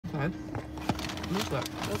Okay. Look what?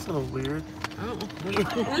 That's a little weird. I don't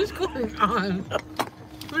know. What is going on?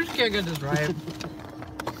 We just can't get this right.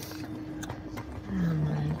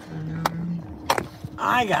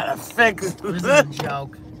 I gotta fix This is this. a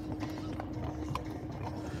joke.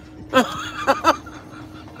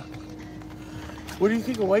 What do you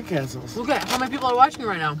think of White Castles? Okay, how many people are watching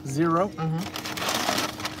right now? 0.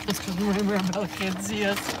 It's because Maribel can't see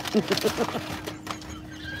us.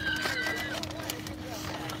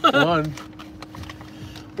 1.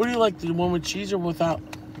 What do you like? The one with cheese or without?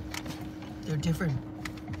 They're different.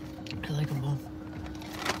 I like them both.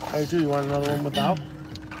 I do. You want another one without?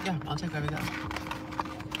 Yeah, I'll take everything.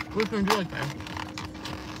 Which one do you like better?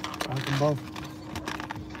 I like them both.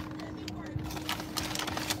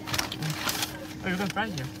 Oh, you got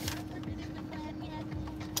fries here.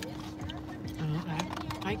 Oh, okay.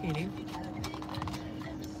 Hi, Katie.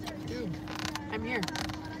 Dude, I'm here.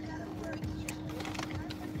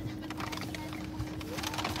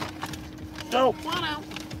 Go. Come on out.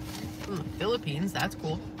 From the Philippines, that's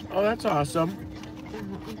cool. Oh, that's awesome.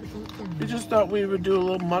 We just thought we would do a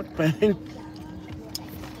little mukbang.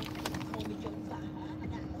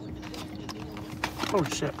 Oh,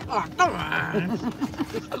 shit. Oh, come on.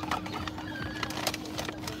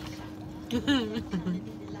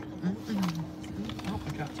 Oh, I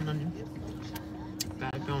dropped some onion.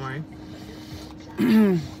 Got it, don't worry.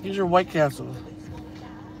 These are White Castles.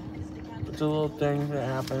 It's a little thing that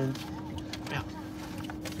happens. Yeah.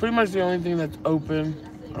 Pretty much the only thing that's open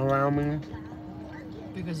around me.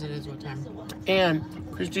 Because it is what time? And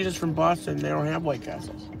Christina's from Boston. They don't have White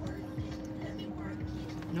Castles.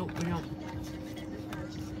 Nope, we don't.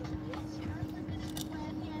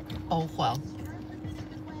 Oh, well.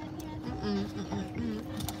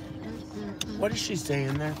 What is she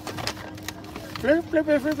saying there? Flip, flip,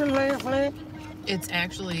 flip, flip, flip, flip. It's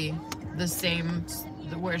actually the same,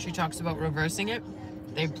 where she talks about reversing it.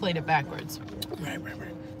 They played it backwards. Right.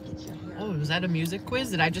 Oh, was that a music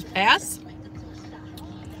quiz? Did I just pass?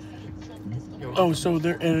 Oh, so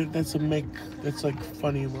there. That's like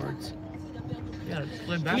funny words. Yeah, it's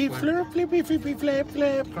played Flip, backwards. flip, flippy, flippy, flip,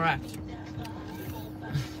 flip. Correct.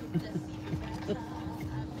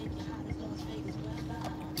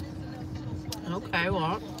 Okay,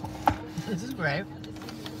 well, this is great.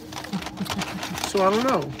 So I don't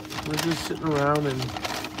know. We're just sitting around and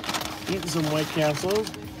eating some White Castles.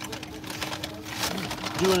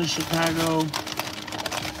 Doing in Chicago.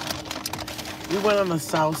 We went on the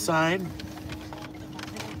south side.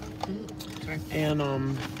 Sorry.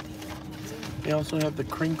 And they also have the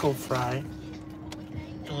crinkle fry.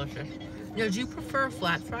 Delicious. Now, do you prefer a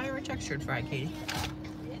flat fry or a textured fry, Katie?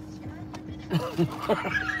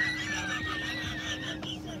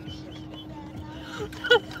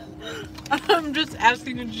 I'm just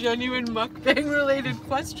asking a genuine mukbang related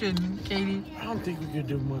question, Katie. I don't think we could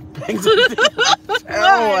do mukbangs. I'm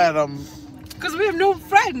terrible at them. Because we have no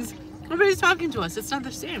friends. Nobody's talking to us. It's not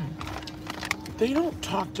the same. They don't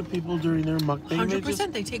talk to people during their mukbang.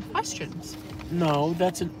 100%. They take questions. No,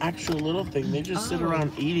 that's an actual little thing. They just sit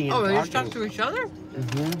around eating and Oh, they talking. just talk to each other?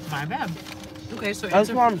 Mm-hmm. My bad. Okay, so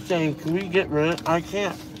That's what I'm saying. Can we get rid of it? I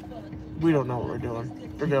can't. We don't know what we're doing.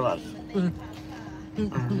 Forgive us.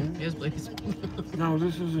 Yes, please. No,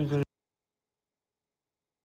 this isn't good.